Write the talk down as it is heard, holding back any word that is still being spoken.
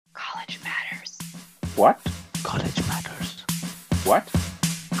What? College matters. What?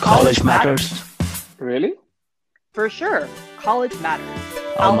 College matters. Really? For sure. College matters.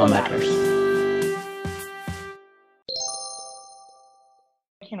 Alma matters.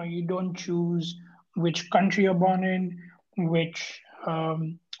 You don't choose which country you're born in, which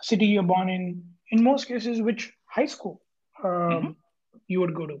city you're born in most cases, which high school you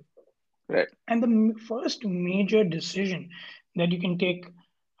would go to. Right. And the first major decision that you can take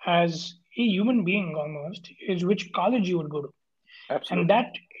as a human being almost is which college you would go to. Absolutely. And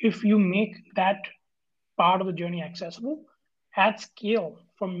that, if you make that part of the journey accessible at scale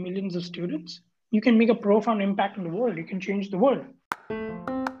for millions of students, you can make a profound impact on the world. You can change the world.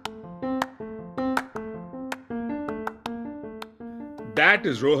 That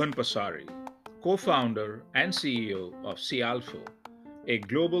is Rohan Pasari, co-founder and CEO of Cialfo, a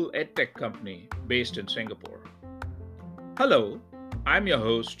global edtech company based in Singapore. Hello, I'm your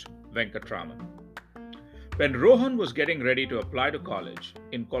host, Venkatraman. When Rohan was getting ready to apply to college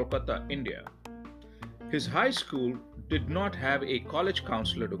in Kolkata, India, his high school did not have a college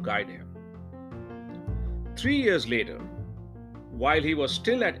counselor to guide him. 3 years later, while he was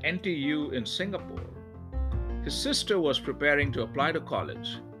still at NTU in Singapore, his sister was preparing to apply to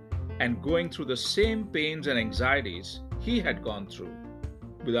college and going through the same pains and anxieties he had gone through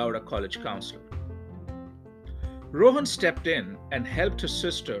without a college counselor. Rohan stepped in and helped his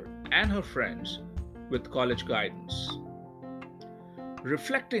sister and her friends with college guidance.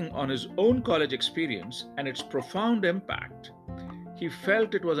 Reflecting on his own college experience and its profound impact, he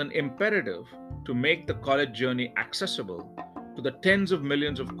felt it was an imperative to make the college journey accessible to the tens of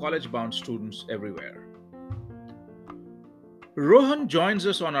millions of college-bound students everywhere. Rohan joins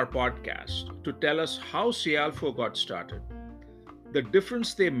us on our podcast to tell us how Cialfo got started, the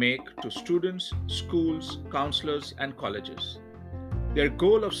difference they make to students, schools, counselors, and colleges, their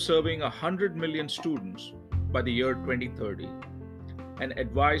goal of serving 100 million students by the year 2030, and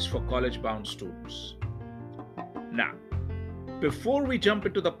advice for college-bound students. Now, before we jump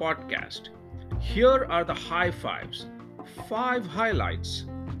into the podcast, here are the high fives, 5 highlights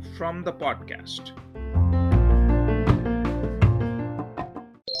from the podcast.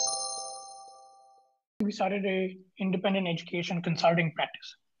 We started a independent education consulting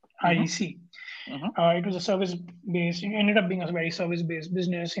practice, IEC. It was a service-based, it ended up being a very service-based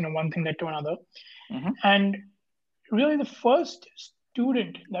business, one thing led to another. And really the first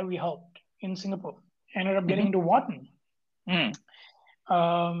student that we helped in Singapore ended up getting into Wharton in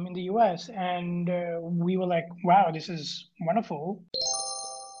the US. And we were like, wow, this is wonderful.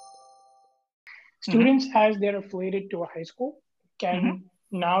 Students, as they're affiliated to a high school, can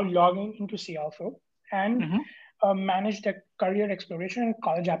now log into Cialfo and manage their career exploration and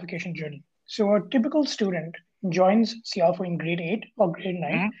college application journey. So a typical student joins Cialfo in grade 8 or grade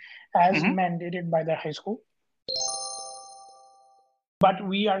 9 as mandated by their high school. But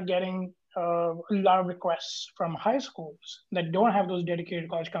we are getting a lot of requests from high schools that don't have those dedicated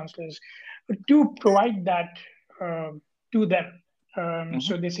college counselors to provide that to them.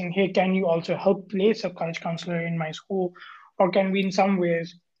 So they're saying, hey, can you also help place a college counselor in my school? Or can we, in some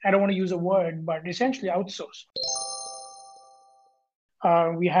ways, I don't want to use a word, but essentially outsource.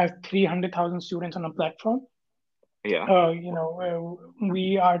 We have 300,000 students on a platform. Yeah.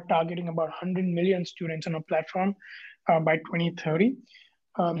 We are targeting about 100 million students on a platform by 2030.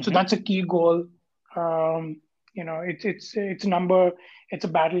 So that's a key goal. It's a number, it's a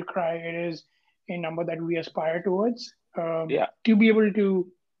battle cry. It is a number that we aspire towards to be able to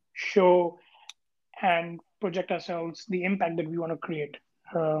show and project ourselves the impact that we want to create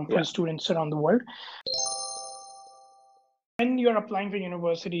for students around the world. When you're applying for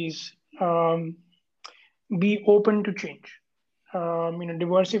universities, be open to change.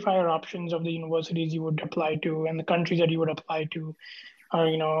 Diversify your options of the universities you would apply to and the countries that you would apply to.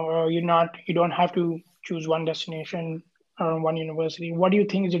 You don't have to choose one destination or one university. What do you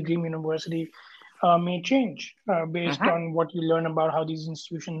think is your dream university may change based on what you learn about how these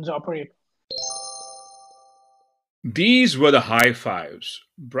institutions operate. These were the high fives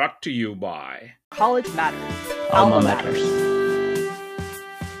brought to you by College matters. Alma matters.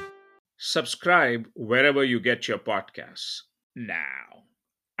 Subscribe wherever you get your podcasts. Now,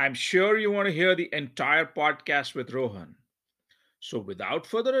 I'm sure you want to hear the entire podcast with Rohan. So without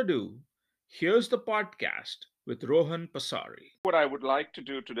further ado, here's the podcast with Rohan Pasari. What I would like to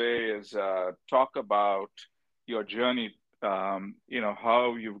do today is talk about your journey,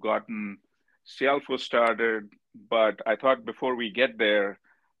 how you've gotten Cialfo started. But I thought before we get there,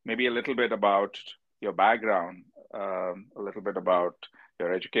 maybe a little bit about your background, a little bit about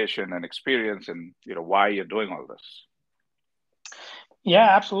your education and experience and why you're doing all this. Yeah,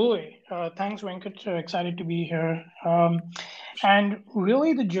 absolutely. Thanks, Venkat. Excited to be here. And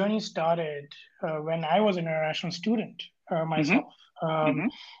really, the journey started when I was an international student Mm-hmm. myself. Um, Mm-hmm.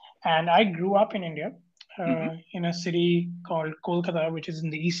 and I grew up in India, Mm-hmm. in a city called Kolkata, which is in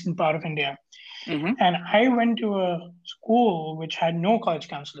the eastern part of India. Mm-hmm. And I went to a school which had no college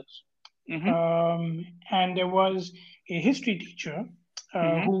counselors. Mm-hmm. And there was a history teacher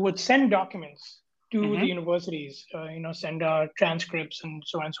Mm-hmm. who would send documents to the Mm-hmm. universities, send transcripts and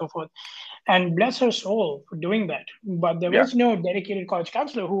so on and so forth. And bless her soul for doing that. But there Yeah. was no dedicated college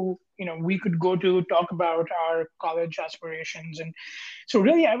counselor who, we could go to talk about our college aspirations. And so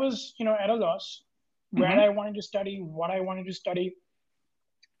really I was, at a loss where Mm-hmm. I wanted to study, what I wanted to study.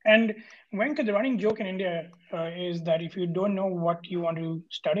 And Venkat, the running joke in India is that if you don't know what you want to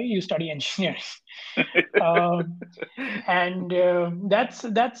study, you study engineering. Um, and that's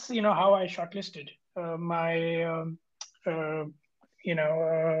how I shortlisted my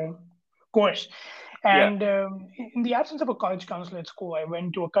uh, course. Yeah. And in the absence of a college counselor at school, I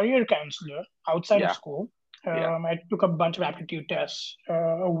went to a career counselor outside of Yeah. school. Yeah. I took a bunch of aptitude tests.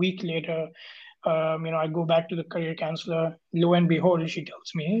 A week later, I go back to the career counselor. Lo and behold, she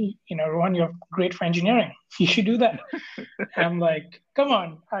tells me, Rohan, you're great for engineering. You should do that. And I'm like, come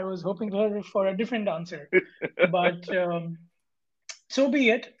on. I was hoping for a different answer. But so be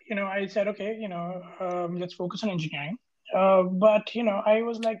it. I said, okay, let's focus on engineering. But I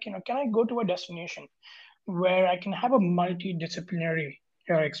was like, can I go to a destination where I can have a multidisciplinary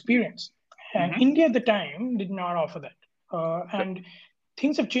experience? And Mm-hmm. India at the time did not offer that. And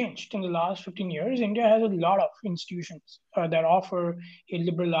things have changed in the last 15 years. India has a lot of institutions that offer a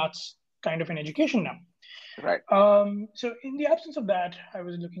liberal arts kind of an education now. Right. So in the absence of that, I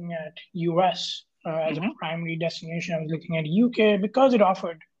was looking at US as a Mm-hmm. primary destination. I was looking at UK because it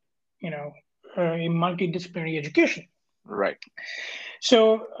offered, a multidisciplinary education. Right.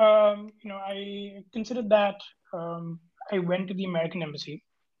 So, I considered that. Um, I went to the American Embassy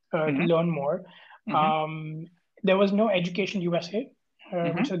to Mm-hmm. learn more. Mm-hmm. Um, there was no Education USA,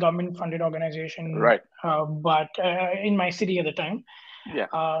 Mm-hmm. which is a government-funded organization, Right. but in my city at the time. Yeah.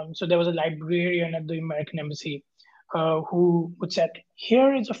 So there was a librarian at the American Embassy who would say,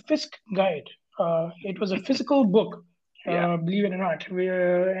 "Here is a Fisk guide." It was a physical book, Yeah. believe it or not.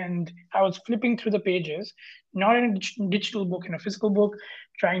 And I was flipping through the pages, not in a digital book, in a physical book,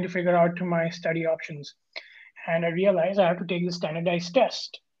 trying to figure out to my study options. And I realized I have to take the standardized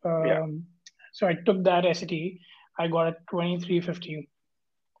test. Yeah. So I took that SAT. I got a 2350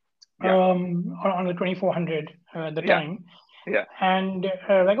 Yeah. on the 2400 at the Yeah. time. Yeah. And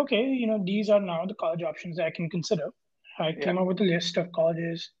like, okay, these are now the college options that I can consider. I Yeah. came up with a list of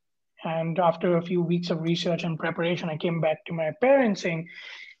colleges. And after a few weeks of research and preparation, I came back to my parents saying,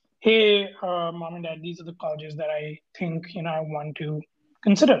 hey, mom and dad, these are the colleges that I think, I want to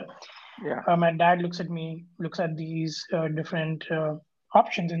consider. Yeah. My dad looks at me, looks at these different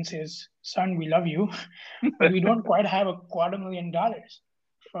options and says, son, we love you, but we don't quite have $250,000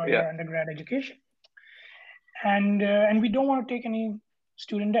 for Yeah. your undergrad education. And we don't want to take any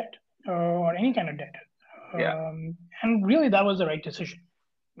student debt or any kind of debt. Yeah. And really, that was the right decision.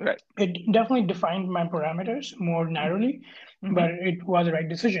 Right. It definitely defined my parameters more narrowly, Mm-hmm. but it was the right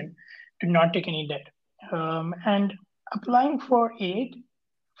decision to not take any debt. And applying for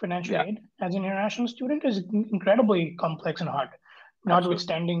financial Yeah. aid, as an international student is incredibly complex and hard, Absolutely.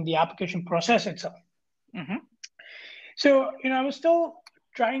 notwithstanding the application process itself. Mm-hmm. So, I was still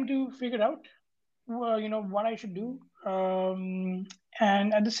trying to figure out, what I should do.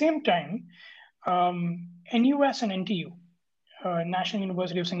 And at the same time, NUS and NTU, National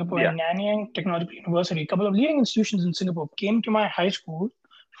University of Singapore, Yeah. and Nanyang Technological University, a couple of leading institutions in Singapore, came to my high school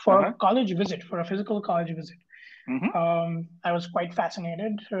for Uh-huh. a college visit, for a physical college visit. Mm-hmm. I was quite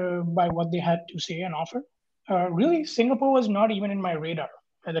fascinated by what they had to say and offer. Really, Singapore was not even in my radar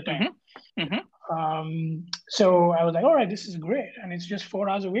at the time. Mm-hmm. Mm-hmm. So I was like, all right, this is great. And it's just 4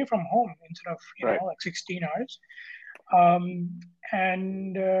 hours away from home instead of, Right. like 16 hours.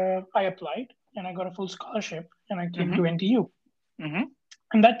 And I applied and I got a full scholarship and I came to NTU. Mm-hmm.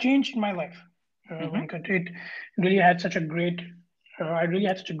 And that changed my life. Mm-hmm. Venkat. It really had such a great, I really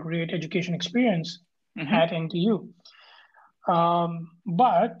had such a great education experience Mm-hmm. at NTU.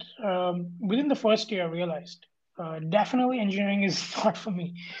 But within the first year, I realized definitely engineering is not for me.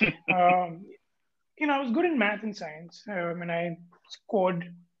 I was good in math and science, and I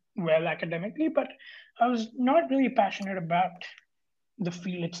scored well academically, but I was not really passionate about the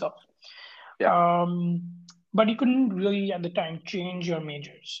field itself. Yeah. But you couldn't really at the time change your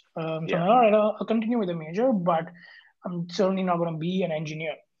majors. So I'm Yeah. like, all right, I'll continue with the major, but I'm certainly not going to be an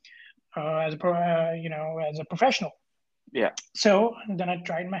engineer as a professional. Yeah. So then I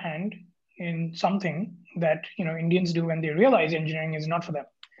tried my hand in something that Indians do when they realize engineering is not for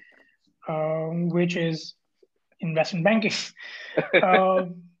them, which is investment banking.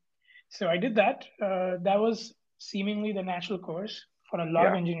 um, so I did that. That was seemingly the natural course for a lot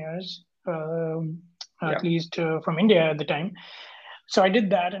of Yeah. engineers, Yeah. at least from India at the time. So I did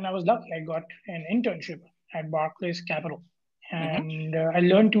that, and I was lucky. I got an internship at Barclays Capital, Hmm. and I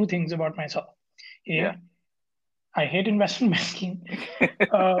learned two things about myself. Yeah. A, I hate investment banking,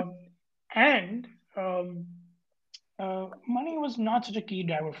 um, and um, money was not such a key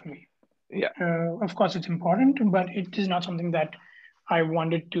driver for me. Yeah. Of course, it's important, but it is not something that I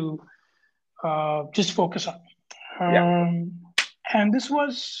wanted to just focus on. Yeah. And this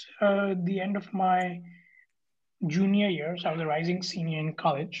was the end of my junior year. So I was a rising senior in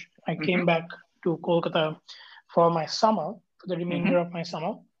college. I Hmm. came back to Kolkata for my summer, for the Hmm. remainder of my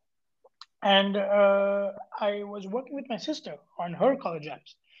summer. And I was working with my sister on her college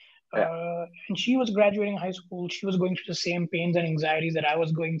apps. Yeah. And she was graduating high school. She was going through the same pains and anxieties that I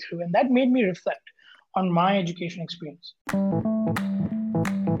was going through. And that made me reflect on my education experience.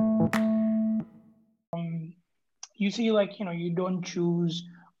 You see, like, you don't choose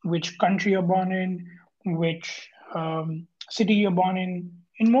which country you're born in, which city you're born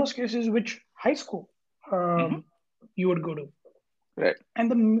in most cases, which high school Hmm. you would go to. Right. And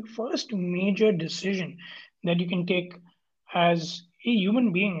the first major decision that you can take as a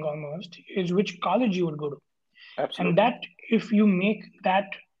human being almost is which college you would go to. And Absolutely. that, if you make that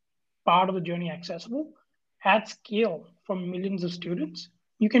part of the journey accessible at scale for millions of students,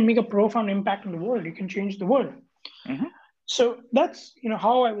 you can make a profound impact in the world. You can change the world. Hmm. So that's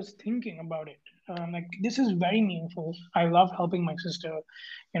how I was thinking about it. Like, this is very meaningful. I love helping my sister.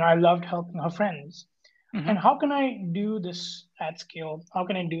 I loved helping her friends. Hmm. And how can I do this at scale? How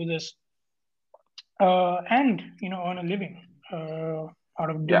can I do this and earn a living out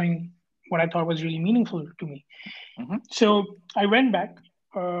of Yeah. doing what I thought was really meaningful to me? Hmm. So I went back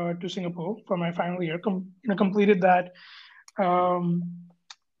to Singapore for my final year. Completed that. Um,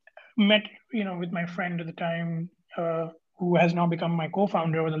 Met with my friend at the time, who has now become my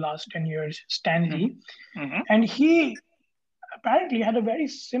co-founder over the last 10 years, Hmm. Stanley, Hmm. and he apparently had a very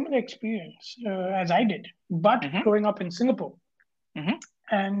similar experience as I did, but Hmm. growing up in Singapore. Hmm.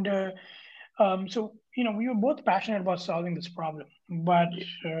 And so we were both passionate about solving this problem, but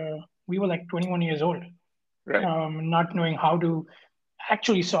we were like 21 years old, Right. not knowing how to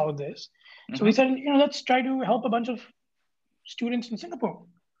actually solve this. So we Hmm. said, let's try to help a bunch of students in Singapore,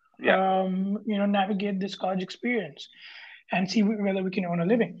 Yeah. navigate this college experience and see whether we can earn a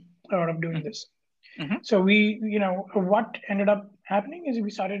living out of doing Hmm. this. Hmm. So what ended up happening is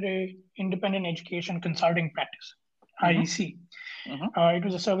we started a independent education consulting practice, Hmm. IEC. Hmm. It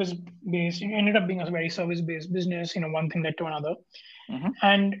was a service based. It ended up being a very service based business. One thing led to another, Hmm.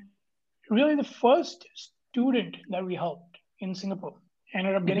 and really the first student that we helped in Singapore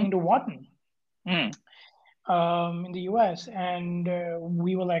ended up getting Hmm. into Wharton Hmm. in the US, and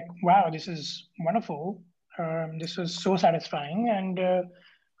we were like, "Wow, this is wonderful! This was so satisfying, and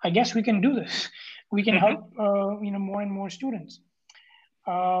I guess we can do this. We can Hmm. help, more and more students."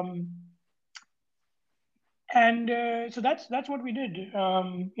 Um, and so that's what we did.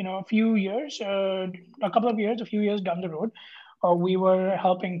 A few years, a couple of years, a few years down the road, we were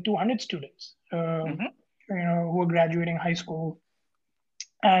helping 200 students, Hmm. who were graduating high school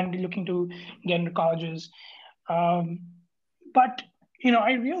and looking to get into colleges. Um, but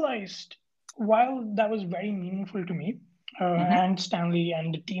I realized while that was very meaningful to me Hmm. and Stanley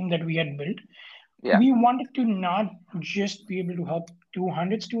and the team that we had built, Yeah. we wanted to not just be able to help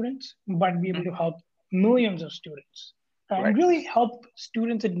 200 students, but be able Hmm. to help millions of students and Right. really help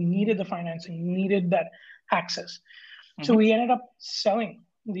students that needed the financing, needed that access. So Hmm. we ended up selling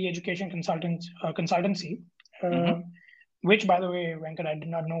the education consultancy, Hmm. uh, which, by the way, Venkat, I did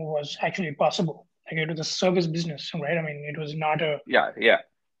not know was actually possible. Like, it was a service business, right? I mean, it was not Yeah. Yeah.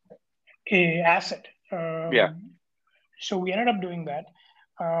 a asset. Yeah. So we ended up doing that,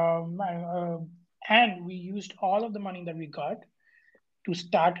 and we used all of the money that we got to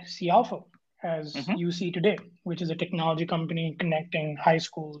start C Alpha as Hmm. you see today, which is a technology company connecting high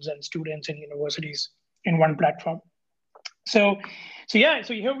schools and students and universities in one platform. So, so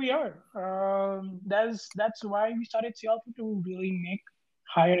here we are. That's why we started C Alpha, to really make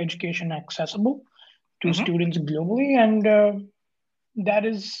higher education accessible to Hmm. students globally, and that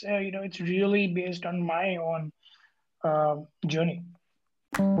is, it's really based on my own journey.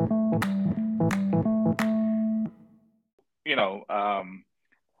 You know,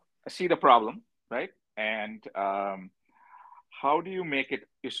 see the problem, right? And how do you make it?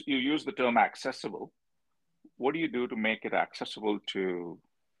 You use the term accessible. what do you do to make it accessible to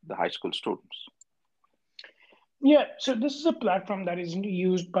the high school students? Yeah, so this is a platform that is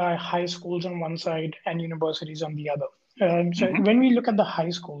used by high schools on one side and universities on the other. So Mm-hmm. when we look at the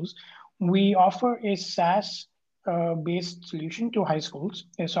high schools, we offer a SaaS based solution to high schools,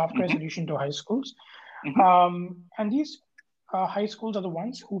 a software Mm-hmm. solution to high schools. Mm-hmm. And these high schools are the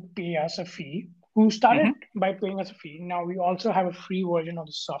ones who pay us a fee, who started by paying us a fee. Now we also have a free version of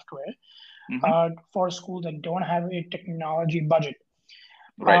the software Mm-hmm. for schools that don't have a technology budget.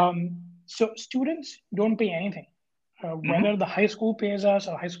 Right. So students don't pay anything. Mm-hmm. Whether the high school pays us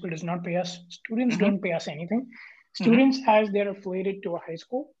or high school does not pay us, students Mm-hmm. don't pay us anything. Mm-hmm. Students, as they're affiliated to a high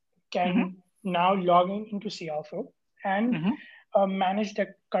school, Mm-hmm. can now log into CAlpha and Mm-hmm. manage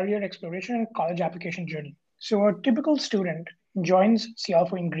their career exploration and college application journey. So a typical student joins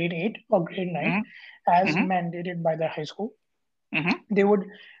CAlpha in grade 8 or grade 9 as Mm-hmm. mandated by their high school. Mm-hmm. They would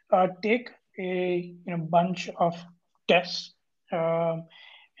take a bunch of tests,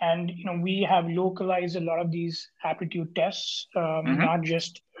 and we have localized a lot of these aptitude tests, Mm-hmm. not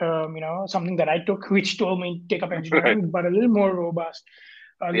just something that I took, which told me take up Right. engineering, but a little more robust,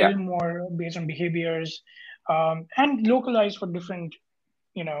 a Yeah. little more based on behaviors, and localized for different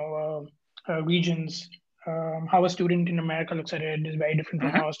regions. How a student in America looks at it is very different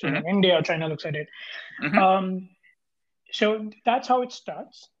from how a student in India or China looks at it. Mm-hmm. So that's how it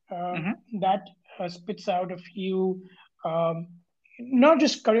starts. Mm-hmm. That spits out a few, not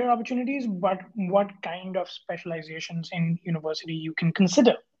just career opportunities, but what kind of specializations in university you can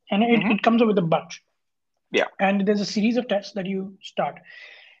consider. And it comes up with a bunch. Yeah. And there's a series of tests that you start.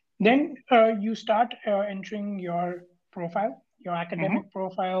 Then you start entering your profile, your academic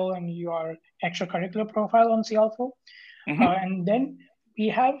profile, and your extracurricular profile on CAlpha. And then we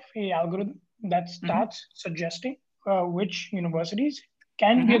have a algorithm that starts suggesting which universities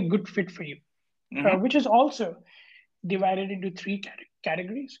can be a good fit for you, which is also divided into three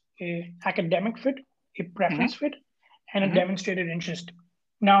categories: a academic fit, a preference fit, and a demonstrated interest.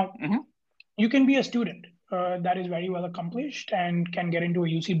 Now, you can be a student that is very well accomplished and can get into a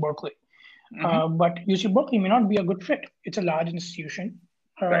UC Berkeley. But UC Berkeley may not be a good fit. It's a large institution,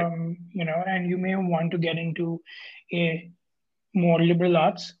 Right. And you may want to get into a more liberal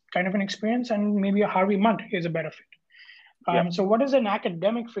arts kind of an experience, and maybe a Harvey Mudd is a better fit. So what is an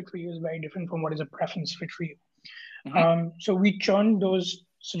academic fit for you is very different from what is a preference fit for you. So we churn those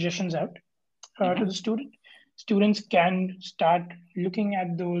suggestions out to the student. Students can start looking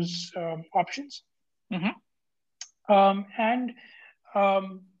at those options and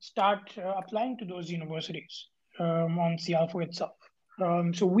start applying to those universities on CAlpha itself.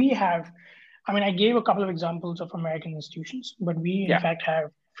 So we have, I gave a couple of examples of American institutions, but we in fact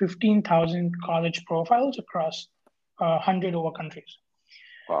have 15,000 college profiles across 100 over countries.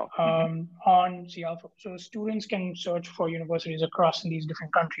 Wow. On CAlpha. So students can search for universities across these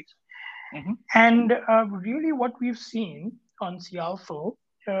different countries. And really what we've seen on CAlpha,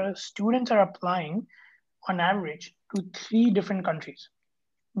 students are applying on average to 3 different countries,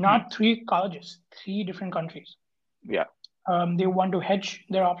 not 3 colleges, 3 different countries. Yeah. They want to hedge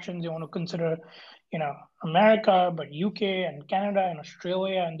their options. They want to consider, America, but UK and Canada and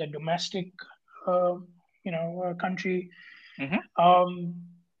Australia and the domestic, country.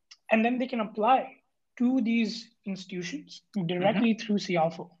 And then they can apply to these institutions directly through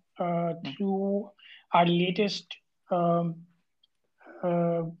CAlpha, through our latest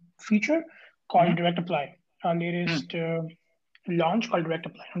feature called Direct Apply, our latest launch called Direct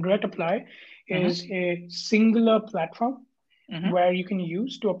Apply. And Direct Apply is a singular platform where you can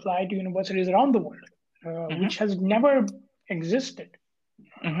use to apply to universities around the world, which has never existed.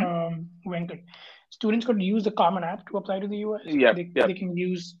 Venkat. Students could use the Common App to apply to the US. They can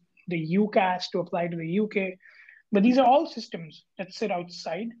use the UCAS to apply to the UK. But these are all systems that sit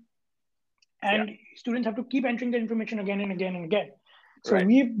outside, and students have to keep entering the information again and again and again. So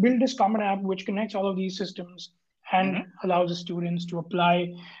we've built this Common App which connects all of these systems and allows the students to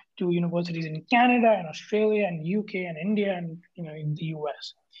apply to universities in Canada and Australia and UK and India and in the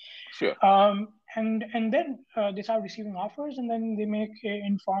US. Sure. And then they start receiving offers, and then they make an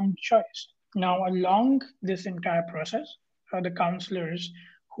informed choice. Now, along this entire process, the counselors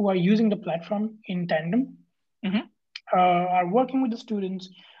who are using the platform in tandem are working with the students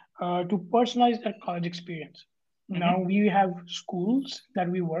to personalize their college experience. Now, we have schools that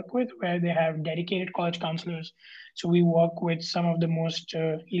we work with where they have dedicated college counselors. So we work with some of the most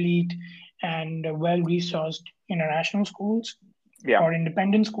elite and well-resourced international schools or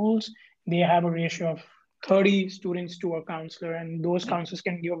independent schools. They have a ratio of 30 students to a counselor, and those counselors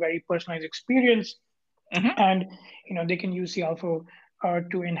can give a very personalized experience. And they can use CAlpha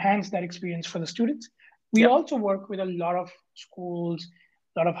to enhance that experience for the students. We Yep. also work with a lot of schools,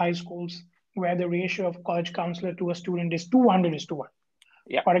 a lot of high schools, where the ratio of college counselor to a student is 200:1.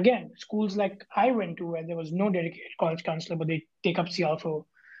 Yeah. Or again, schools like I went to where there was no dedicated college counselor, but they take up CLFO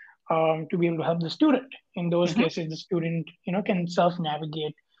to be able to help the student. In those cases, the student, can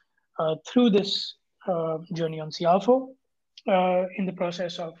self-navigate through this journey on CLFO in the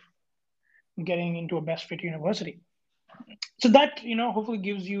process of getting into a best fit university. So that, hopefully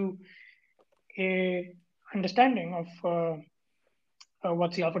gives you a understanding of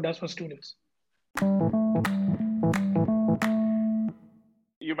what CLFO does for students.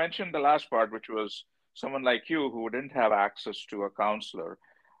 You mentioned the last part, which was someone like you who didn't have access to a counselor.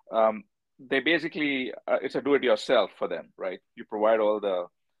 They basically, it's a do-it-yourself for them, right? You provide all the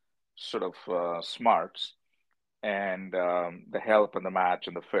sort of smarts and the help and the match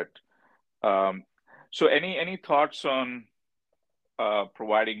and the fit. So any thoughts on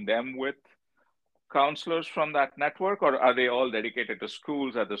providing them with counselors from that network, or are they all dedicated to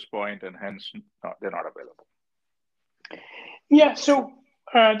schools at this point and hence they're not available? Yeah, so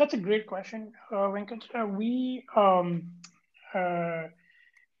that's a great question, Venkat. We are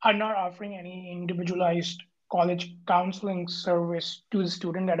not offering any individualized college counseling service to the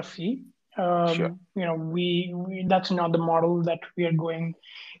student at a fee. Sure. We that's not the model that we are going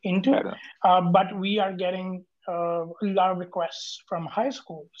into. But we are getting a lot of requests from high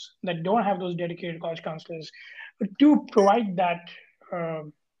schools that don't have those dedicated college counselors to provide that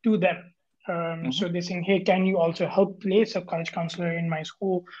to them. So they're saying, hey, can you also help place a college counselor in my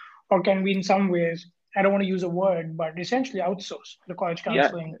school? Or can we in some ways, I don't want to use a word, but essentially outsource the college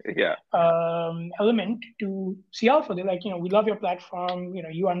counseling element to CLFO. They're like, we love your platform.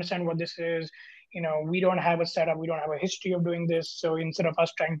 You understand what this is. We don't have a setup. We don't have a history of doing this. So instead of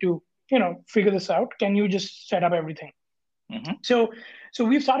us trying to, figure this out, can you just set up everything? So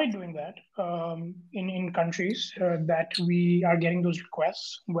we've started doing that in countries that we are getting those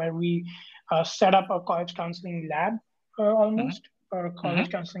requests where we set up a college counseling lab almost, or a college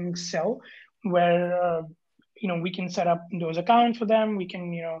counseling cell where we can set up those accounts for them. We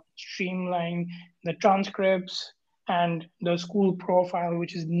can streamline the transcripts and the school profile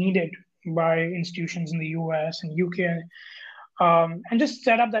which is needed by institutions in the US and UK, and just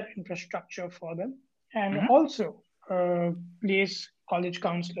set up that infrastructure for them, and also place college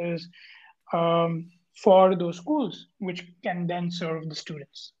counselors for those schools, which can then serve the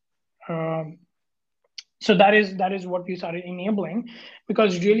students. So that is what we started enabling,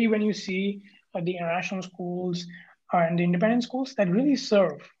 because really when you see the international schools and the independent schools that really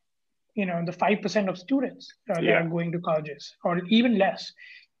serve, the 5% of students that are going to colleges, or even less,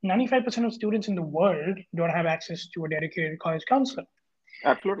 95% of students in the world don't have access to a dedicated college counselor.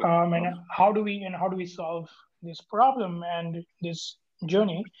 Absolutely. And how do we solve this problem and this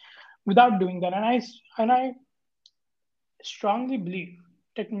journey without doing that? And I strongly believe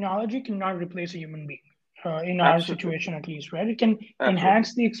technology cannot replace a human being in our situation, at least, right? It can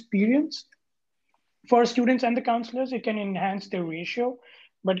enhance the experience for students and the counselors. It can enhance the ratio,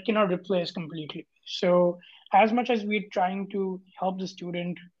 but it cannot replace completely. So as much as we're trying to help the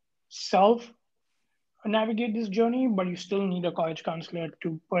student navigate this journey, but you still need a college counselor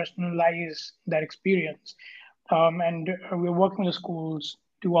to personalize that experience. And we're working with the schools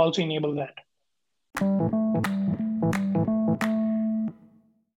to also enable that.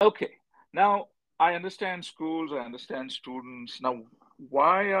 Okay. Now, I understand schools, I understand students. Now,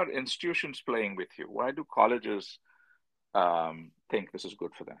 why are institutions playing with you? Why do colleges think this is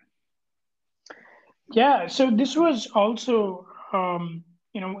good for them? Yeah, so this was also,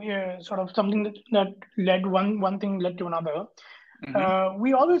 sort of something that led one thing led to another.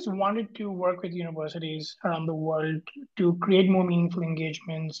 We always wanted to work with universities around the world to create more meaningful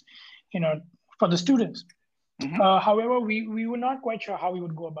engagements, for the students. However, we were not quite sure how we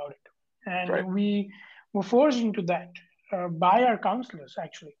would go about it. And we were forced into that by our counselors,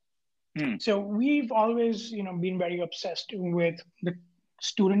 actually. So we've always, been very obsessed with the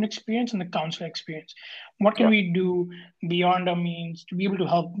student experience and the counselor experience. What can we do beyond our means to be able to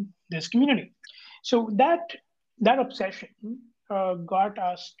help this community? So that obsession got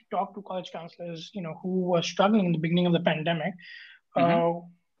us to talk to college counselors, who were struggling in the beginning of the pandemic,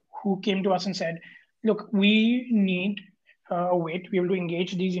 who came to us and said, look, we need a way to be able to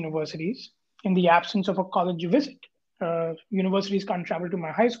engage these universities in the absence of a college visit. Universities can't travel to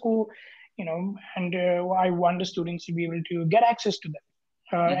my high school, and I want the students to be able to get access to them.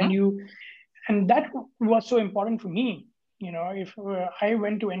 And that was so important for me. If I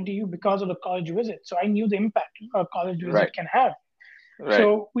went to NTU because of the college visit, so I knew the impact a college visit can have.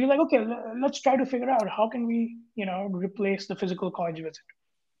 So we were like, okay, let's try to figure out how can we, replace the physical college visit.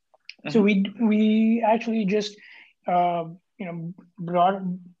 So we actually just brought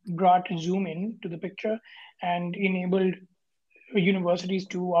Zoom in to the picture and enabled universities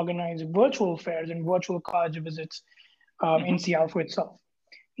to organize virtual fairs and virtual college visits in Seattle itself.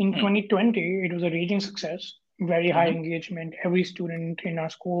 In 2020, it was a raging success, very high engagement. Every student in our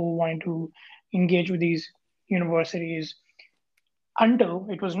school wanted to engage with these universities until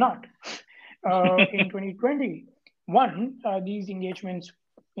it was not. In 2021, these engagements,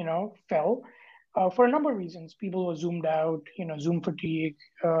 fell for a number of reasons. People were zoomed out, Zoom fatigue,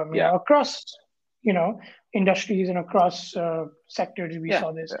 across, industries and across sectors. We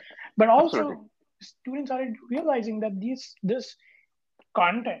saw this, but also Absolutely. students started realizing that this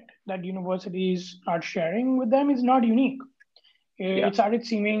content that universities are sharing with them is not unique. It started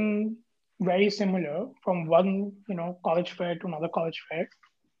seeming very similar from one, college fair to another college fair,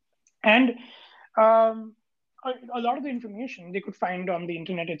 and a lot of the information they could find on the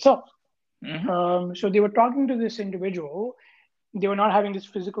internet itself. So they were talking to this individual. They were not having this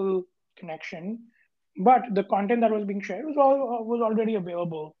physical connection, but the content that was being shared was already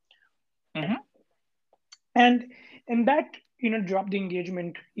available, and that dropped the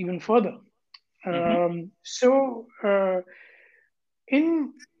engagement even further. So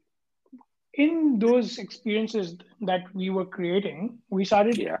in those experiences that we were creating, we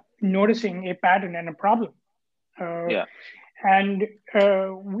started noticing a pattern and a problem. And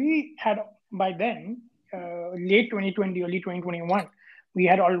we had, by then, late 2020, early 2021, we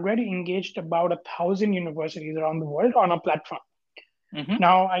had already engaged about 1,000 universities around the world on our platform.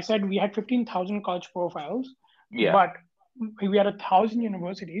 Now, I said we had 15,000 college profiles, but we had 1,000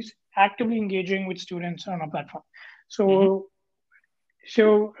 universities actively engaging with students on our platform. So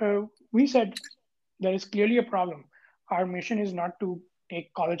we said there is clearly a problem. Our mission is not to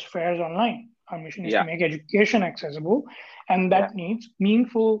take college fairs online. Our mission is to make education accessible, and that needs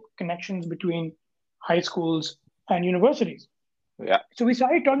meaningful connections between high schools and universities. So we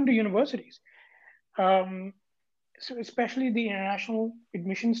started talking to universities, so especially the international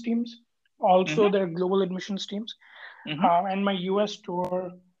admissions teams, also their global admissions teams, and my US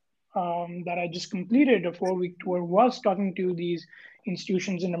tour that I just completed, a 4-week tour, was talking to these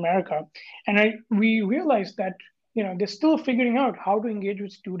institutions in America, and we realized that they're still figuring out how to engage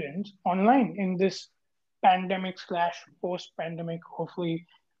with students online in this pandemic/post-pandemic. Hopefully,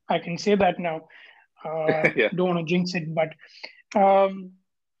 I can say that now. Don't want to jinx it, but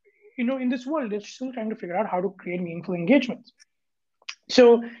in this world, they're still trying to figure out how to create meaningful engagements.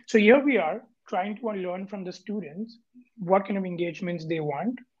 So here we are trying to learn from the students what kind of engagements they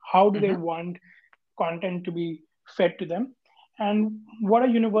want, how do they want content to be fed to them, and what are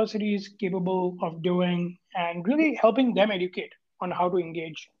universities capable of doing, and really helping them educate on how to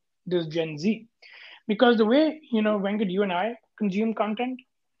engage this Gen Z. Because the way, Venkat, you and I consume content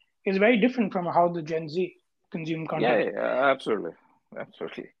is very different from how the Gen Z consume content. Yeah, absolutely.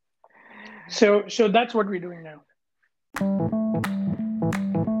 So that's what we're doing now.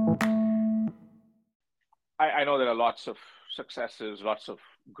 I know there are lots of successes, lots of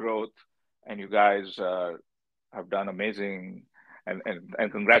growth, and you guys have done amazing,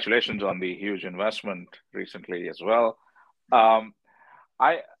 and congratulations on the huge investment recently as well.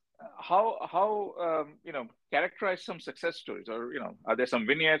 Characterize some success stories, or are there some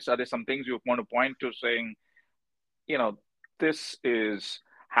vignettes? Are there some things you want to point to, saying, this is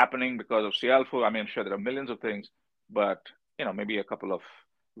happening because of Cialfo? I mean, I'm sure there are millions of things, but maybe a couple of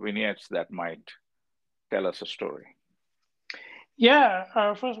vignettes that might tell us a story. Yeah.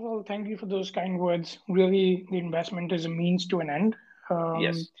 First of all, thank you for those kind words. Really, the investment is a means to an end.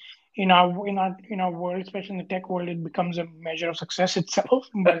 Yes. In our world, especially in the tech world, it becomes a measure of success itself.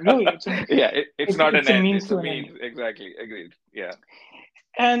 But really, it's not an end. Means it's to a an means. end. Exactly. Agreed. Yeah.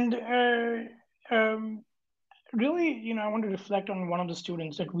 And really, I want to reflect on one of the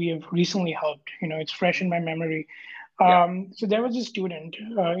students that we have recently helped. It's fresh in my memory. So there was a student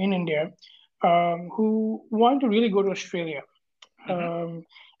in India who wanted to really go to Australia,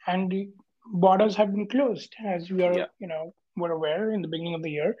 and the borders have been closed, as we are, were aware in the beginning of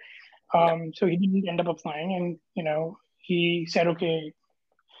the year. So he didn't end up applying, and he said, okay,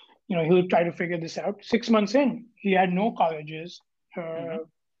 he'll try to figure this out. 6 months in, he had no colleges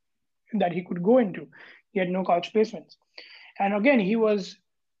that he could go into. He had no college placements, and again, he was,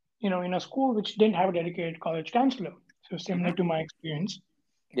 in a school which didn't have a dedicated college counselor. So similar to my experience.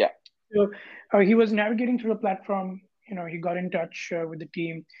 Yeah. So he was navigating through the platform. He got in touch with the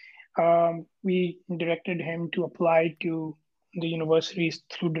team. We directed him to apply to the universities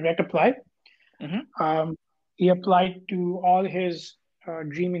through Direct Apply. He applied to all his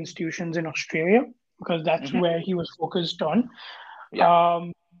dream institutions in Australia, because that's where he was focused on.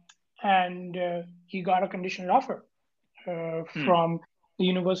 and he got a conditional offer from the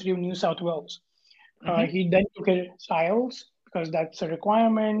University of New South Wales. He then took his IELTS because that's a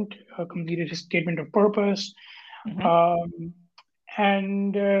requirement, completed his statement of purpose,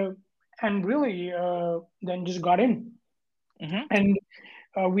 and really then just got in. And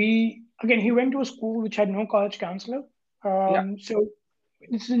he went to a school which had no college counselor. So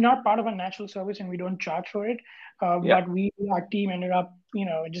this is not part of a national service, and we don't charge for it. But our team ended up,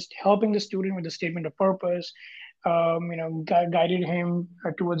 just helping the student with the statement of purpose. Guided him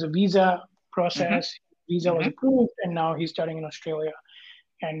towards a visa process. Visa was approved, and now he's studying in Australia,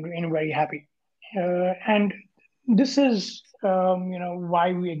 and very happy. And this is,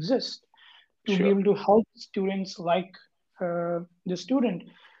 why we exist, to be able to help students like the student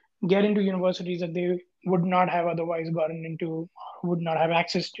get into universities that they would not have otherwise gotten into, would not have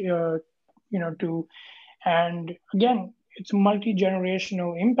access to, to. And again, it's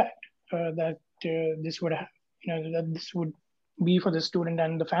multi-generational impact that this would have, that this would be for the student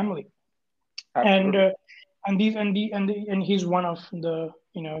and the family. Absolutely. And he's one of the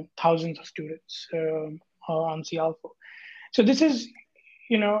thousands of students on CALFO. So this is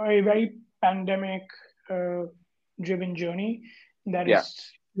a very pandemic driven journey that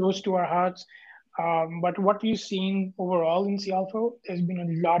is close to our hearts. But what we've seen overall in CALFO, there's been a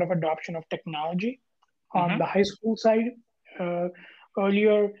lot of adoption of technology on the high school side.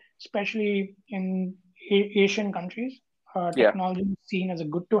 Earlier, especially in Asian countries, technology is seen as a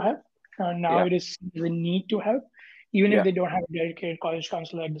good to have. Now it is seen as a need to have, even if they don't have a dedicated college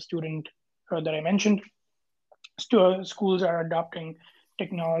counselor like the student that I mentioned. Schools are adopting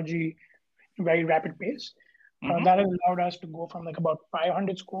technology at a very rapid pace. That has allowed us to go from about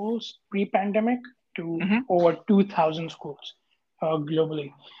 500 schools pre-pandemic to over 2,000 schools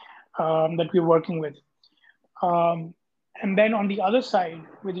globally that we're working with. And then on the other side,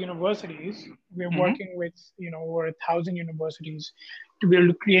 with universities, we're working with over 1,000 universities to be able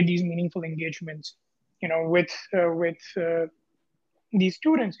to create these meaningful engagements, with these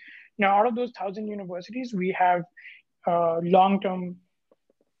students. Now, out of those 1,000 universities, we have long-term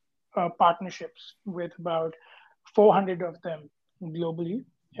partnerships with about 400 of them globally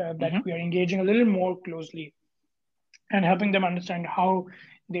that we are engaging a little more closely and helping them understand how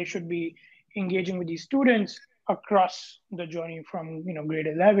they should be engaging with these students across the journey from grade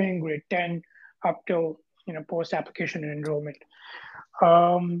 11, grade 10, up till post application and enrollment.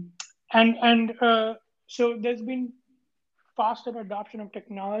 So there's been faster adoption of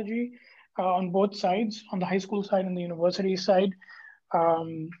technology on both sides, on the high school side and the university side.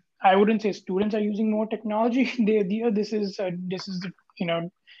 I wouldn't say students are using more technology. This is the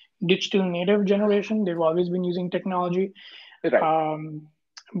digital native generation. They've always been using technology. Right.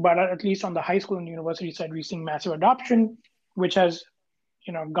 But at least on the high school and university side, we're seeing massive adoption, which has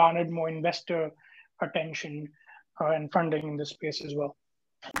garnered more investor attention and funding in this space as well.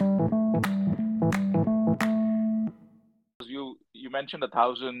 You mentioned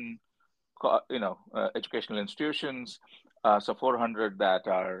 1,000 educational institutions, so 400 that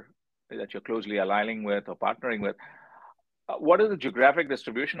you're closely aligning with or partnering with. What is the geographic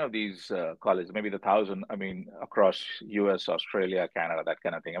distribution of these colleges? Maybe the 1,000, across US, Australia, Canada, that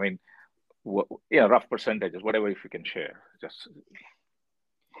kind of thing. Rough percentages, whatever, if you can share.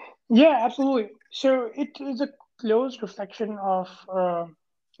 Yeah, absolutely. So it is a close reflection of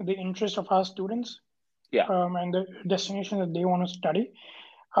the interest of our students and the destination that they want to study.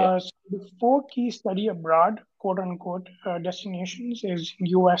 So the 4 key study abroad, quote unquote, destinations is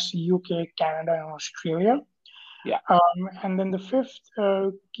US, UK, Canada, and Australia. And then the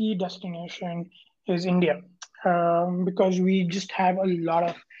 5th key destination is India, because we just have a lot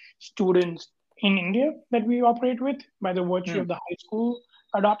of students in India that we operate with by the virtue of the high school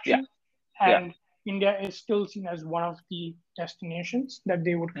adoption. And India is still seen as one of the destinations that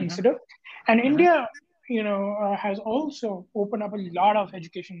they would consider. And India, has also opened up a lot of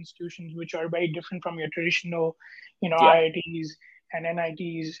education institutions which are very different from your traditional, IITs and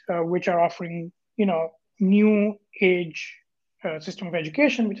NITs, which are offering, new age system of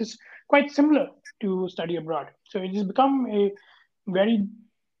education, which is quite similar to study abroad. So it has become a very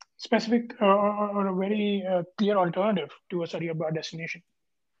specific or a very clear alternative to a study abroad destination.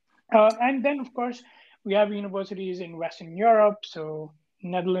 And then, of course, we have universities in Western Europe, so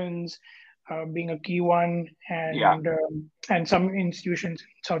Netherlands being a key one, and some institutions in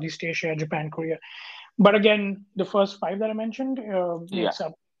Southeast Asia, Japan, Korea. But again, the first 5 that I mentioned makes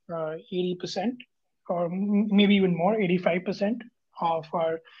up 80%, or maybe even more, 85% of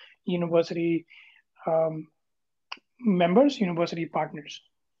our university members, university partners.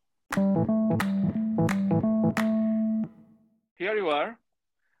 Here you are.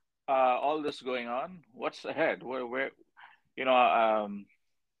 all this going on, what's ahead? You know,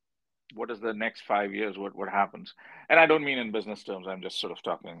 what is the next 5 years? What happens? And I don't mean in business terms. I'm just sort of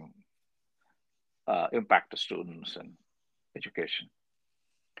talking impact to students and education.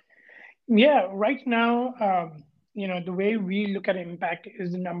 Yeah, right now, the way we look at impact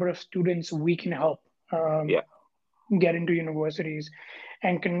is the number of students we can help Yeah, get into universities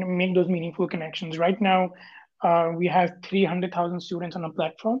and can make those meaningful connections. Right now, we have 300,000 students on a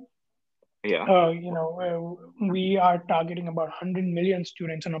platform. yeah. We are targeting about 100 million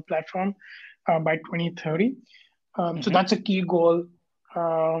students on a platform by 2030. So Hmm. that's a key goal.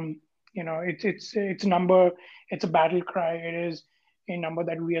 It's a number, it's a battle cry. It is a number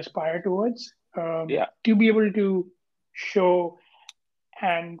that we aspire towards Yeah, to be able to show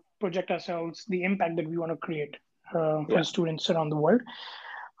and project ourselves the impact that we want to create for yeah. students around the world.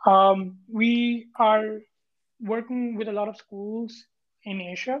 We are working with a lot of schools in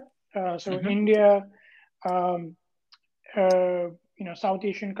Asia. So Hmm. India, um, South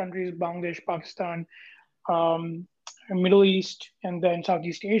Asian countries, Bangladesh, Pakistan, um, Middle East, and then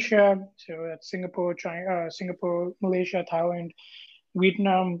Southeast Asia. So that's Singapore, China, Singapore, Malaysia, Thailand,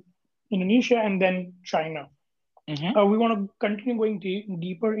 Vietnam, Indonesia, and then China. Hmm. We want to continue going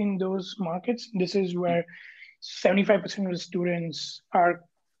deeper in those markets. This is where 75% of the students are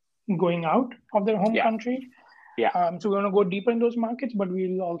going out of their home Yeah, country. yeah, So we want to go deeper in those markets, but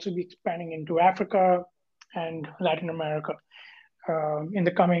we'll also be expanding into Africa and Latin America in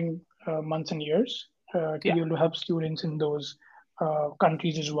the coming months and years to yeah, be able to help students in those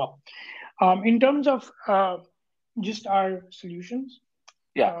countries as well. In terms of just our solutions,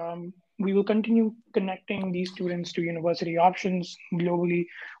 yeah. we will continue connecting these students to university options globally.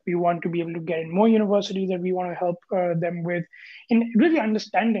 We want to be able to get in more universities that we want to help them with, in really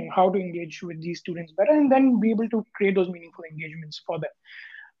understanding how to engage with these students better, and then be able to create those meaningful engagements for them.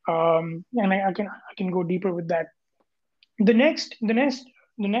 And I can go deeper with that. The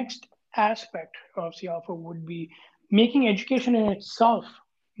next aspect of C Alpha would be making education in itself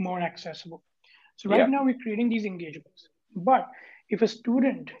more accessible. So right Yeah. now we're creating these engagements, but if a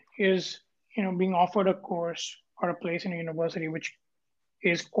student is being offered a course or a place in a university which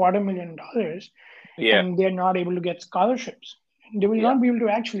is $250,000 Yeah, and they're not able to get scholarships, they will yeah, not be able to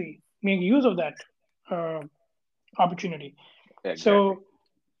actually make use of that uh, opportunity. exactly. So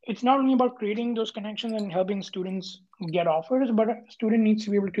it's not only about creating those connections and helping students get offers, but a student needs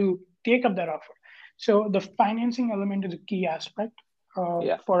to be able to take up that offer. So the financing element is a key aspect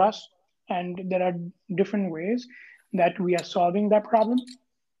Yeah. for us, and there are different ways that we are solving that problem.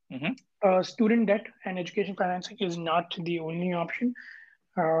 Hmm. Student debt and education financing is not the only option,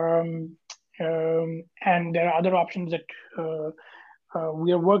 um, and there are other options that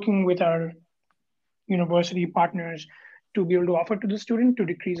we are working with our university partners to be able to offer to the student to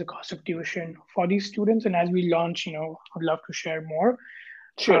decrease the cost of tuition for these students. And as we launch, I'd love to share more.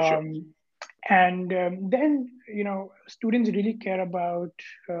 Sure, sure. Um, and then, students really care about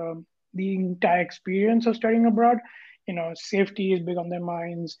the entire experience of studying abroad. Safety is big on their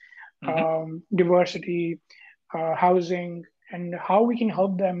minds, Hmm. diversity, housing, and how we can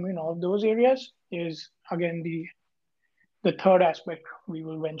help them in all of those areas is again the third aspect we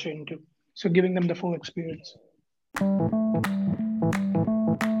will venture into. So giving them the full experience.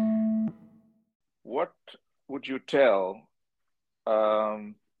 What would you tell?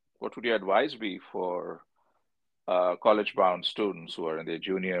 Um, what would your advice be for college-bound students who are in their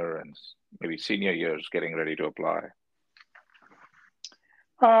junior and maybe senior years getting ready to apply?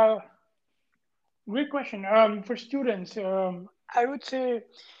 Uh, Great question. For students, I would say,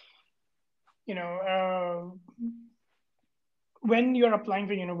 you know, when you're applying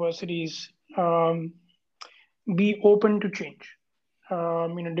for universities, be open to change.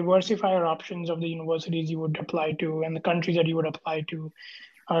 Diversify your options of the universities you would apply to and the countries that you would apply to.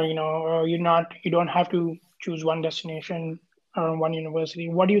 You don't have to choose one destination or one university.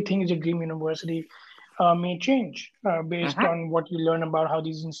 What do you think is a dream university? May change based Hmm. on what you learn about how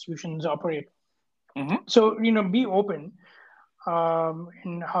these institutions operate. Hmm. So, be open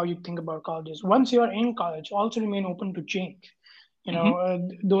in how you think about colleges. Once you're in college, also remain open to change. Hmm.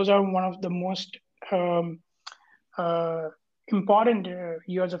 Those are one of the most um, uh, important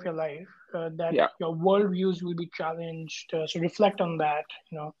years of your life that Yeah, your worldviews will be challenged. So reflect on that.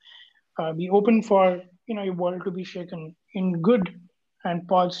 Be open for your world to be shaken in good and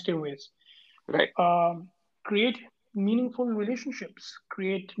positive ways. right. Create meaningful relationships.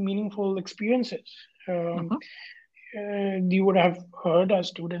 Create meaningful experiences. Um, Hmm. you would have heard as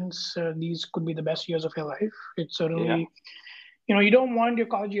students, these could be the best years of your life. It's Yeah, certainly, you don't want your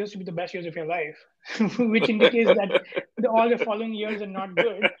college years to be the best years of your life, which indicates that all the following years are not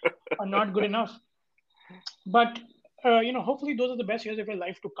good or not good enough. But hopefully those are the best years of your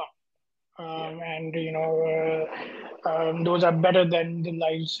life to come. And those are better than the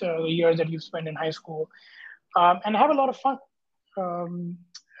years that you've spent in high school, and have a lot of fun,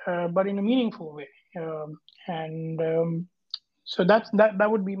 but in a meaningful way. So that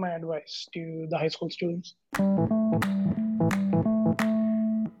would be my advice to the high school students.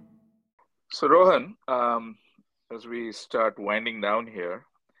 So Rohan, as we start winding down here,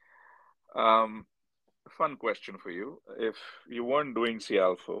 fun question for you: if you weren't doing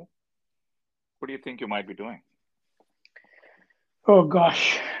CIALFO, what do you think you might be doing? Oh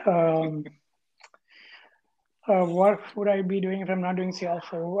gosh. What would I be doing if I'm not doing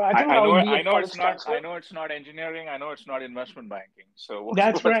CIALFO? I know it's not. I know it's not engineering. I know it's not investment banking. So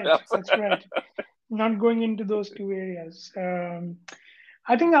that's right. That's right. Not going into those two areas.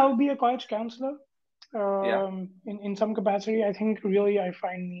 I think I'll be a college counselor. In some capacity. I think really I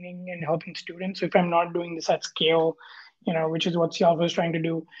find meaning in helping students. So if I'm not doing this at scale, which is what CIALFO is trying to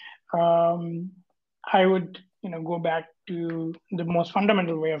do, I would go back to the most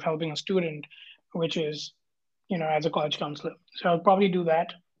fundamental way of helping a student, which is as a college counselor. So I'll probably do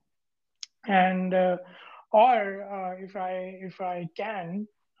that. And or if I can,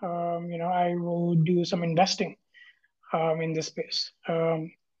 I will do some investing in this space,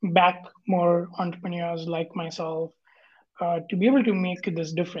 back more entrepreneurs like myself to be able to make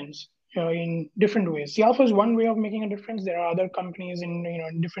this difference in different ways. CIALFO is one way of making a difference. There are other companies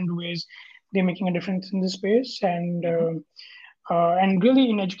in different ways they're making a difference in this space, and really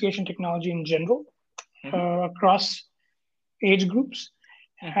in education technology in general, across age groups.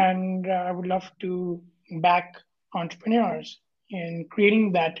 And I would love to back entrepreneurs in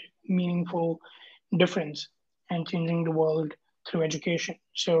creating that meaningful difference and changing the world through education.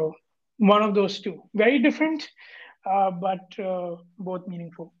 So one of those two, very different, but both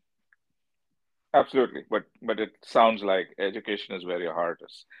meaningful. Absolutely, but it sounds like education is where your heart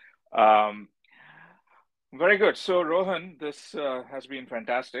is. Very good. So Rohan, this has been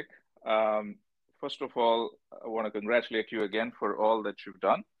fantastic. First of all, I want to congratulate you again for all that you've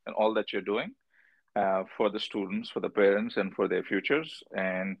done and all that you're doing for the students, for the parents, and for their futures.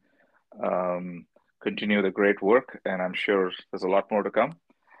 And continue the great work. And I'm sure there's a lot more to come.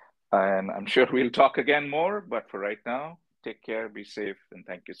 And I'm sure we'll talk again more. But for right now, take care, be safe, and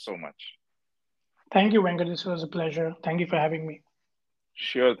thank you so much. Thank you, Venkat. This was a pleasure. Thank you for having me.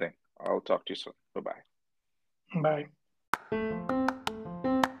 Sure thing. I'll talk to you soon. Bye-bye. Bye.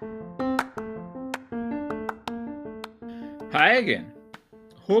 Hi again.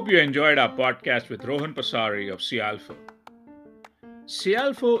 Hope you enjoyed our podcast with Rohan Pasari of CIALFO.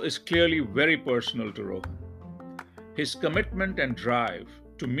 CIALFO is clearly very personal to Rohan. His commitment and drive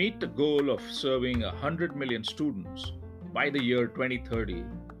to meet the goal of serving 100 million students by the year 2030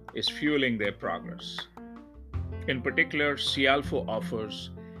 is fueling their progress. In particular, CIALFO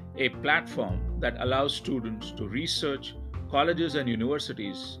offers a platform that allows students to research colleges and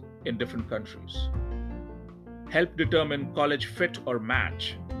universities in different countries, help determine college fit or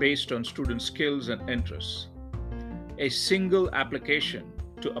match based on student skills and interests, a single application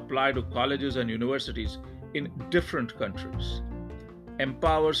to apply to colleges and universities in different countries,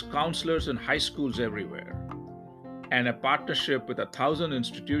 empowers counselors in high schools everywhere, and a partnership with 1,000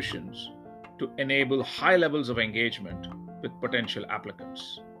 institutions to enable high levels of engagement with potential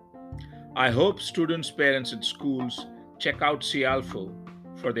applicants. I hope students, parents, and schools check out CIALFO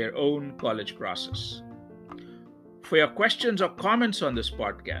for their own college process. For your questions or comments on this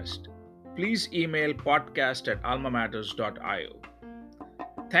podcast, please email podcast@almamatters.io.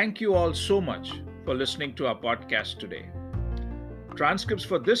 Thank you all so much for listening to our podcast today. Transcripts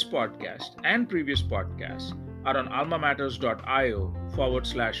for this podcast and previous podcasts are on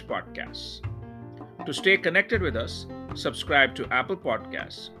almamatters.io/podcasts. To stay connected with us, subscribe to Apple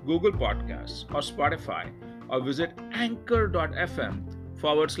Podcasts, Google Podcasts, or Spotify, or visit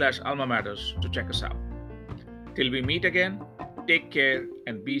anchor.fm/almamatters to check us out. Till we meet again, take care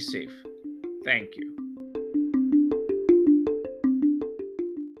and be safe. Thank you.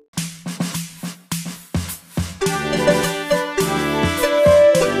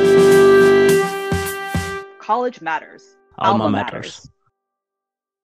 College matters. Alma matters.